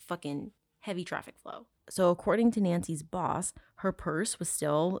fucking heavy traffic flow. So according to Nancy's boss, her purse was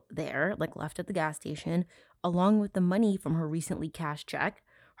still there, left at the gas station, along with the money from her recently cashed check.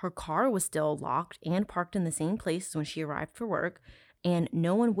 Her car was still locked and parked in the same place as when she arrived for work, and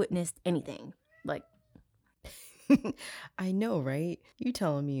no one witnessed anything. I know, right? You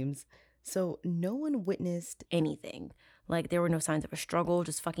tell them, memes. So no one witnessed anything. There were no signs of a struggle,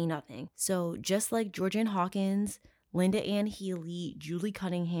 just fucking nothing. So just like Georgianne Hawkins, Linda Ann Healy, Julie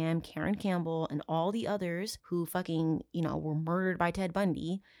Cunningham, Karen Campbell, and all the others who fucking, were murdered by Ted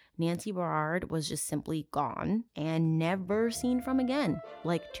Bundy, Nancy Berard was just simply gone and never seen from again.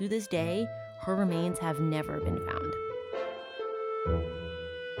 To this day, her remains have never been found.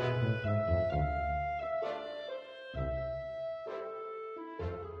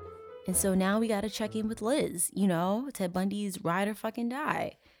 And so now we gotta check in with Liz, Ted Bundy's ride or fucking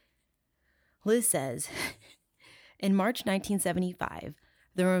die. Liz says, in March 1975,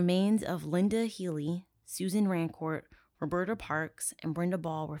 the remains of Linda Healy, Susan Rancourt, Roberta Parks, and Brenda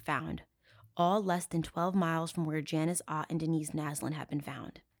Ball were found, all less than 12 miles from where Janice Ott and Denise Naslund had been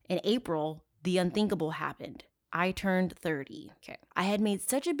found. In April, the unthinkable happened. I turned 30. Okay. I had made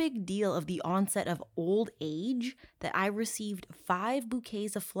such a big deal of the onset of old age that I received 5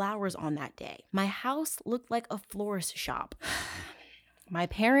 bouquets of flowers on that day. My house looked like a florist shop. My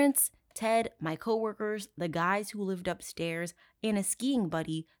parents, Ted, my coworkers, the guys who lived upstairs, and a skiing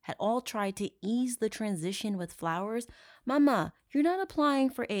buddy had all tried to ease the transition with flowers. Mama, you're not applying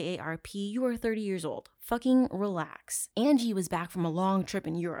for AARP. You are 30 years old. Fucking relax. Angie was back from a long trip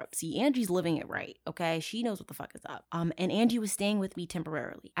in Europe. See, Angie's living it right, okay? She knows what the fuck is up. And Angie was staying with me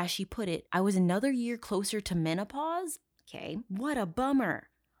temporarily. As she put it, I was another year closer to menopause. Okay, what a bummer.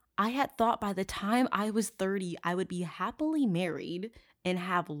 I had thought by the time I was 30, I would be happily married and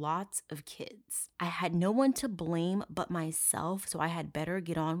have lots of kids. I had no one to blame but myself, so I had better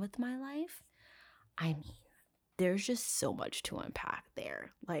get on with my life. I mean, there's just so much to unpack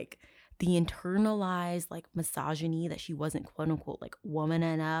there. Like the internalized like misogyny that she wasn't quote unquote like woman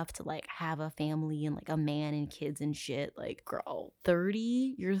enough to like have a family and like a man and kids and shit. Like, girl,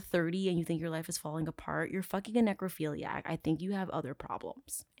 30, you're 30 and you think your life is falling apart. You're fucking a necrophiliac. I think you have other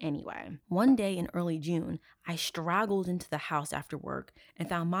problems. Anyway, one day in early June, I straggled into the house after work and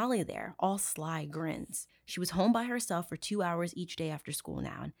found Molly there, all sly grins. She was home by herself for 2 hours each day after school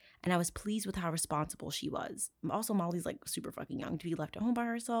now, and I was pleased with how responsible she was. Also, Molly's like super fucking young to be left at home by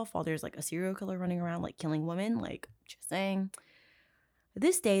herself while there's like a serial killer running around like killing women. Like, just saying.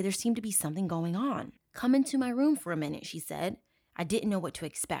 This day, there seemed to be something going on. Come into my room for a minute, she said. I didn't know what to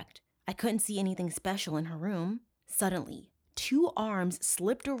expect. I couldn't see anything special in her room. Suddenly, 2 arms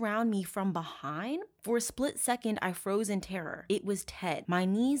slipped around me from behind. For a split second, I froze in terror. It was Ted. My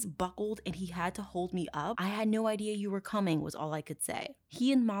knees buckled and he had to hold me up. I had no idea you were coming, was all I could say.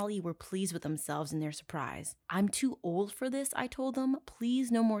 He and Molly were pleased with themselves in their surprise. I'm too old for this, I told them. Please,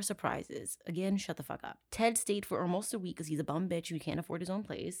 no more surprises. Again, shut the fuck up. Ted stayed for almost a week because he's a bum bitch who can't afford his own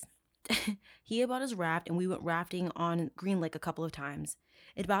place. He had bought his raft and we went rafting on Green Lake a couple of times.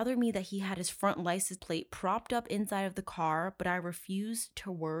 It bothered me that he had his front license plate propped up inside of the car, but I refused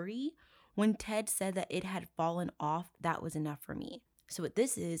to worry. When Ted said that it had fallen off, that was enough for me. So what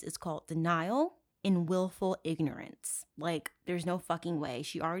this is called denial and willful ignorance. Like, there's no fucking way.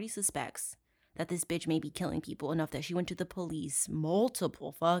 She already suspects that this bitch may be killing people enough that she went to the police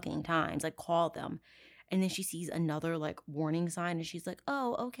multiple fucking times, like called them. And then she sees another like warning sign and she's like,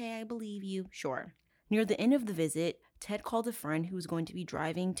 oh, okay, I believe you. Sure. Near the end of the visit, Ted called a friend who was going to be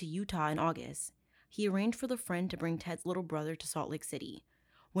driving to Utah in August. He arranged for the friend to bring Ted's little brother to Salt Lake City.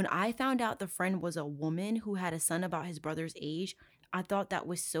 When I found out the friend was a woman who had a son about his brother's age, I thought that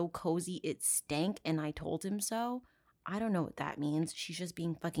was so cozy it stank and I told him so. I don't know what that means. She's just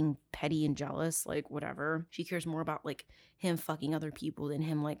being fucking petty and jealous, like whatever. She cares more about like him fucking other people than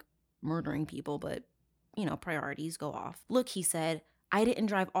him like murdering people, but you know, priorities go off. Look, he said, I didn't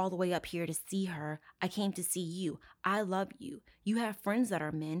drive all the way up here to see her. I came to see you. I love you. You have friends that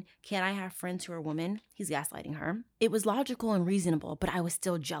are men. Can't I have friends who are women? He's gaslighting her. It was logical and reasonable, but I was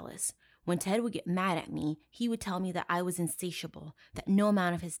still jealous. When Ted would get mad at me, he would tell me that I was insatiable, that no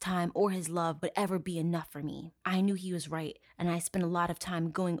amount of his time or his love would ever be enough for me. I knew he was right, and I spent a lot of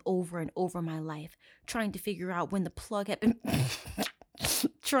time going over and over my life, trying to figure out when the plug had been...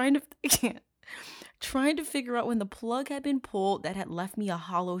 trying to figure out when the plug had been pulled that had left me a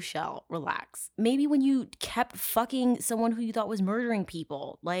hollow shell. Relax. Maybe when you kept fucking someone who you thought was murdering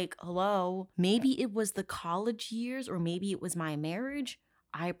people. Like, hello. Maybe it was the college years or maybe it was my marriage.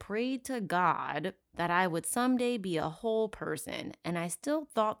 I prayed to God that I would someday be a whole person. And I still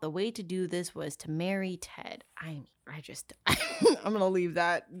thought the way to do this was to marry Ted. I'm going to leave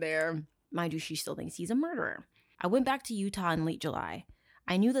that there. Mind you, she still thinks he's a murderer. I went back to Utah in late July.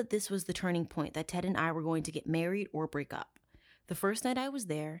 I knew that this was the turning point, that Ted and I were going to get married or break up. The first night I was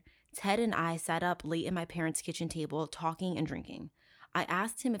there, Ted and I sat up late at my parents' kitchen table talking and drinking. I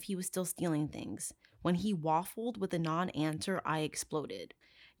asked him if he was still stealing things. When he waffled with a non-answer, I exploded.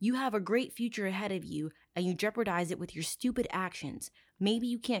 You have a great future ahead of you, and you jeopardize it with your stupid actions. Maybe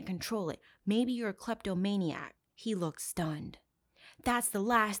you can't control it. Maybe you're a kleptomaniac. He looked stunned. That's the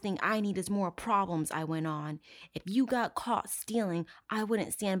last thing I need is more problems, I went on. If you got caught stealing, I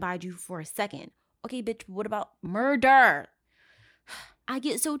wouldn't stand by you for a second. Okay, bitch, what about murder? I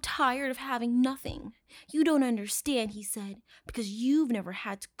get so tired of having nothing. You don't understand, he said, because you've never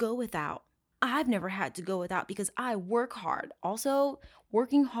had to go without. I've never had to go without because I work hard. Also,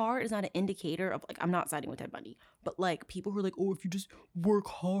 working hard is not an indicator of, like, I'm not siding with Ted Bundy, but like people who are like, oh, if you just work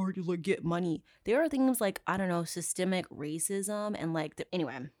hard, you like get money. There are things like, I don't know, systemic racism and like,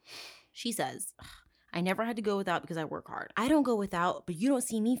 anyway, she says, I never had to go without because I work hard. I don't go without, but you don't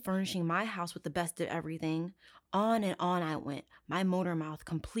see me furnishing my house with the best of everything. On and on I went, my motor mouth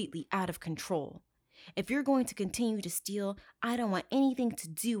completely out of control. If you're going to continue to steal, I don't want anything to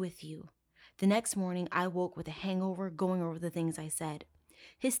do with you. The next morning, I woke with a hangover going over the things I said.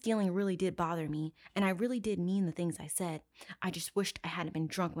 His stealing really did bother me, and I really did mean the things I said. I just wished I hadn't been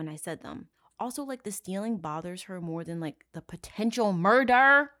drunk when I said them. Also, like, the stealing bothers her more than, like, the potential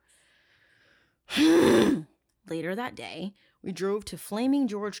murder. Later that day, we drove to Flaming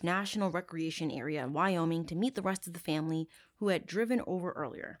Gorge National Recreation Area in Wyoming to meet the rest of the family who had driven over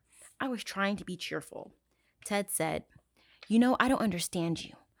earlier. I was trying to be cheerful. Ted said, you know, I don't understand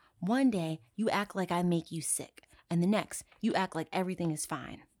you. One day, you act like I make you sick, and the next, you act like everything is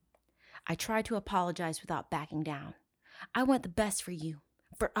fine. I tried to apologize without backing down. I want the best for you.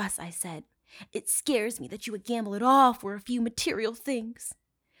 For us, I said. It scares me that you would gamble it all for a few material things.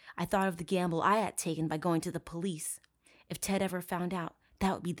 I thought of the gamble I had taken by going to the police. If Ted ever found out,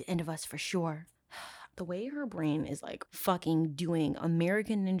 that would be the end of us for sure. The way her brain is like fucking doing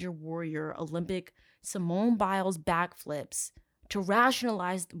American Ninja Warrior Olympic Simone Biles backflips to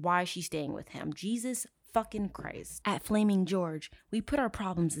rationalize why she's staying with him. Jesus fucking Christ. At Flaming George, we put our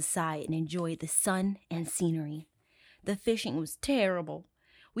problems aside and enjoyed the sun and scenery. The fishing was terrible.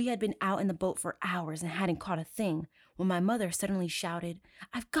 We had been out in the boat for hours and hadn't caught a thing when my mother suddenly shouted,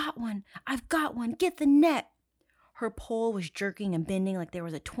 I've got one, get the net. Her pole was jerking and bending like there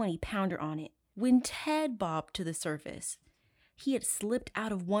was a 20-pounder on it. When Ted bobbed to the surface, he had slipped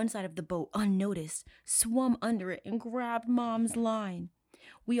out of one side of the boat unnoticed, swum under it, and grabbed Mom's line.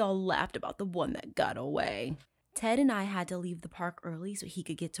 We all laughed about the one that got away. Ted and I had to leave the park early so he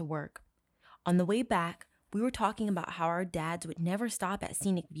could get to work. On the way back, we were talking about how our dads would never stop at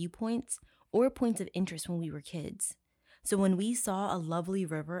scenic viewpoints or points of interest when we were kids. So when we saw a lovely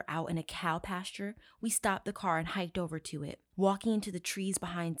river out in a cow pasture, we stopped the car and hiked over to it. Walking into the trees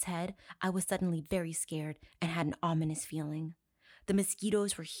behind Ted, I was suddenly very scared and had an ominous feeling. The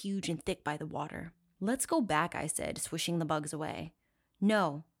mosquitoes were huge and thick by the water. Let's go back, I said, swishing the bugs away.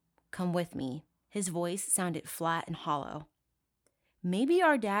 No, come with me. His voice sounded flat and hollow. Maybe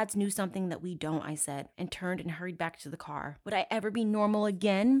our dads knew something that we don't, I said, and turned and hurried back to the car. Would I ever be normal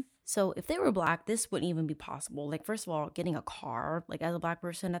again? So if they were Black, this wouldn't even be possible. Like, first of all, getting a car, like as a Black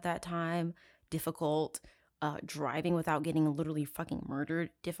person at that time, difficult. Driving without getting literally fucking murdered,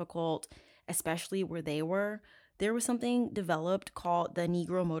 difficult, especially where they were. There was something developed called the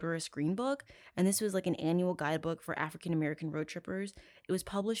Negro Motorist Green Book, and this was like an annual guidebook for African-American road trippers. It was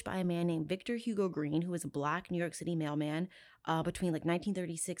published by a man named Victor Hugo Green, who was a Black New York City mailman between like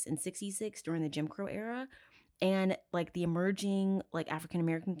 1936 and 66 during the Jim Crow era. And like the emerging like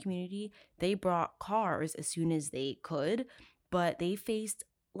African-American community, they brought cars as soon as they could, but they faced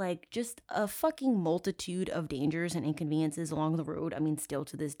like just a fucking multitude of dangers and inconveniences along the road. I mean, still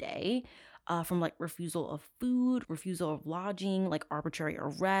to this day, from like refusal of food, refusal of lodging, like arbitrary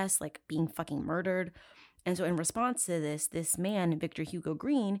arrest, like being fucking murdered. And so in response to this man, Victor Hugo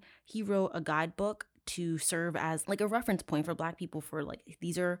Green, he wrote a guidebook to serve as like a reference point for Black people for like,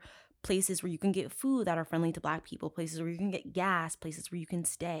 these are places where you can get food that are friendly to Black people, places where you can get gas, places where you can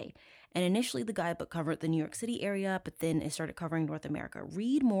stay. And initially the guidebook covered the New York City area, but then it started covering North America.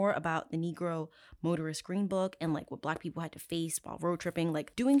 Read more about the Negro Motorist Green Book and like what Black people had to face while road tripping,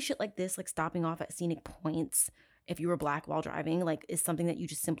 like doing shit like this, like stopping off at scenic points if you were Black while driving, like is something that you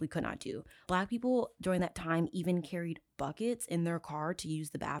just simply could not do. Black people during that time even carried buckets in their car to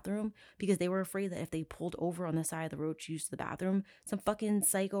use the bathroom because they were afraid that if they pulled over on the side of the road to use the bathroom, some fucking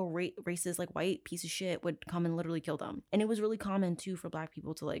psycho racist like white piece of shit would come and literally kill them. And it was really common too for Black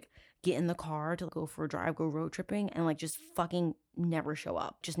people to like get in the car to go for a drive, go road tripping, and like just fucking never show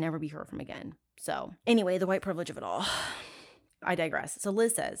up, just never be heard from again. So anyway, the white privilege of it all. I digress. So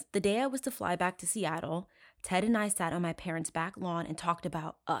Liz says, the day I was to fly back to Seattle, Ted and I sat on my parents' back lawn and talked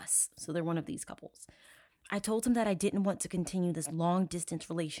about us. So they're one of these couples. I told him that I didn't want to continue this long-distance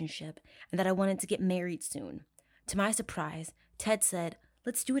relationship and that I wanted to get married soon. To my surprise, Ted said,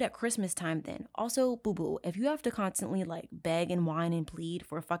 let's do it at Christmas time then. Also, boo-boo, if you have to constantly like beg and whine and plead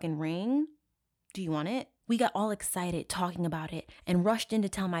for a fucking ring, do you want it? We got all excited talking about it and rushed in to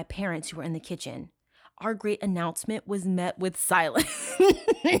tell my parents who were in the kitchen. Our great announcement was met with silence.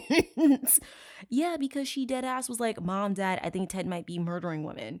 Yeah, because she dead ass was like, Mom, Dad, I think Ted might be murdering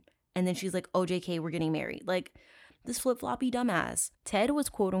women. And then she's like, oh, JK, we're getting married. Like, this flip-floppy dumbass. Ted was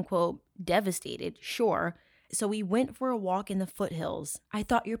quote unquote devastated, sure. So we went for a walk in the foothills. I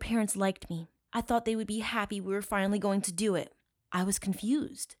thought your parents liked me. I thought they would be happy we were finally going to do it. I was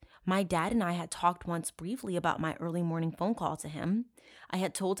confused. My dad and I had talked once briefly about my early morning phone call to him. I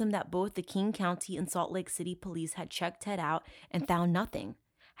had told him that both the King County and Salt Lake City police had checked Ted out and found nothing.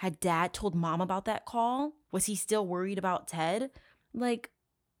 Had Dad told Mom about that call? Was he still worried about Ted? Like,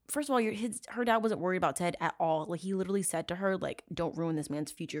 first of all, her dad wasn't worried about Ted at all. Like, he literally said to her, like, don't ruin this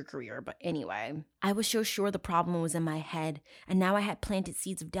man's future career. But anyway, I was so sure the problem was in my head, and now I had planted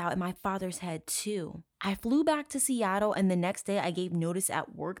seeds of doubt in my father's head too. I flew back to Seattle, and the next day I gave notice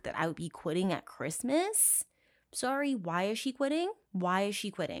at work that I would be quitting at Christmas. Sorry, why is she quitting? Why is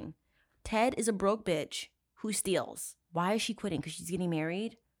she quitting? Ted is a broke bitch who steals. Why is she quitting? Because she's getting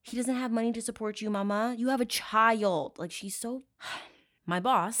married? He doesn't have money to support you, mama. You have a child. Like, she's so... My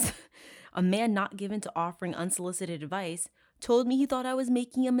boss, a man not given to offering unsolicited advice, told me he thought I was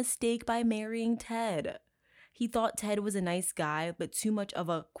making a mistake by marrying Ted. He thought Ted was a nice guy, but too much of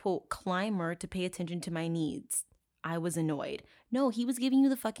a, quote, climber to pay attention to my needs. I was annoyed. No, he was giving you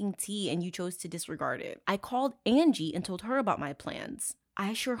the fucking tea and you chose to disregard it. I called Angie and told her about my plans.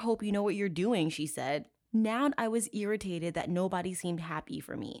 I sure hope you know what you're doing, she said. Now I was irritated that nobody seemed happy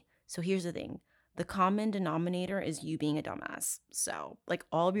for me. So here's the thing. The common denominator is you being a dumbass. So, like,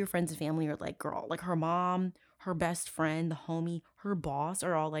 all of your friends and family are like, girl, like her mom, her best friend, the homie, her boss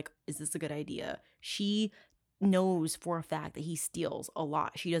are all like, is this a good idea? She knows for a fact that he steals a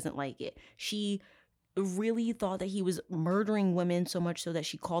lot. She doesn't like it. She really thought that he was murdering women so much so that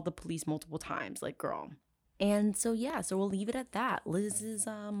she called the police multiple times. Like, girl. And so, yeah, so we'll leave it at that. Liz is,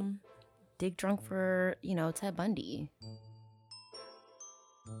 dig drunk for, Ted Bundy.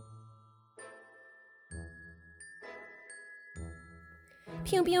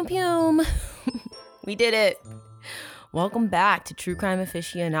 Pew, pew, pew. We did it. Welcome back to True Crime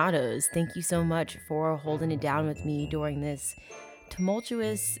Aficionados. Thank you so much for holding it down with me during this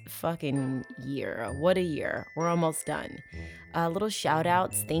tumultuous fucking year. What a year. We're almost done. Little shout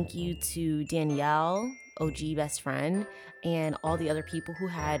outs. Thank you to Danielle, OG best friend, and all the other people who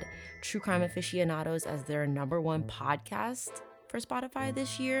had True Crime Aficionados as their #1 podcast for Spotify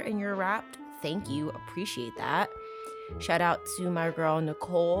this year, and you're wrapped. Thank you. Appreciate that. Shout out to my girl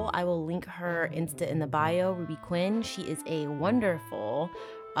Nicole. I will link her Insta in the bio, Ruby Quinn. She is a wonderful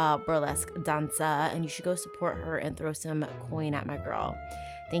burlesque dancer, and you should go support her and throw some coin at my girl.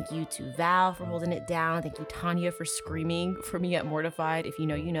 Thank you to Val for holding it down. Thank you, Tanya, for screaming for me at Mortified. If you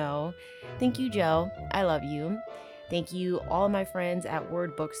know, you know. Thank you, Joe. I love you. Thank you, all of my friends at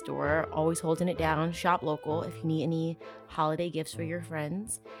Word Bookstore, always holding it down. Shop local if you need any holiday gifts for your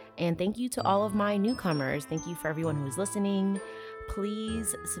friends. And thank you to all of my newcomers. Thank you for everyone who is listening.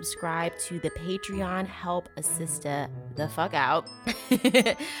 Please subscribe to the Patreon. Help a sister the fuck out.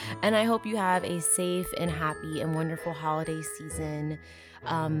 And I hope you have a safe and happy and wonderful holiday season.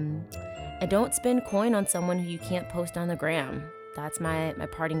 And don't spend coin on someone who you can't post on the gram. That's my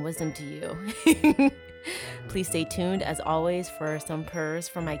parting wisdom to you. Please stay tuned, as always, for some purrs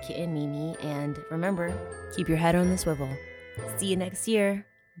from my kitten, Mimi. And remember, keep your head on the swivel. See you next year.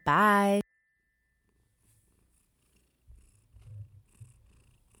 Bye.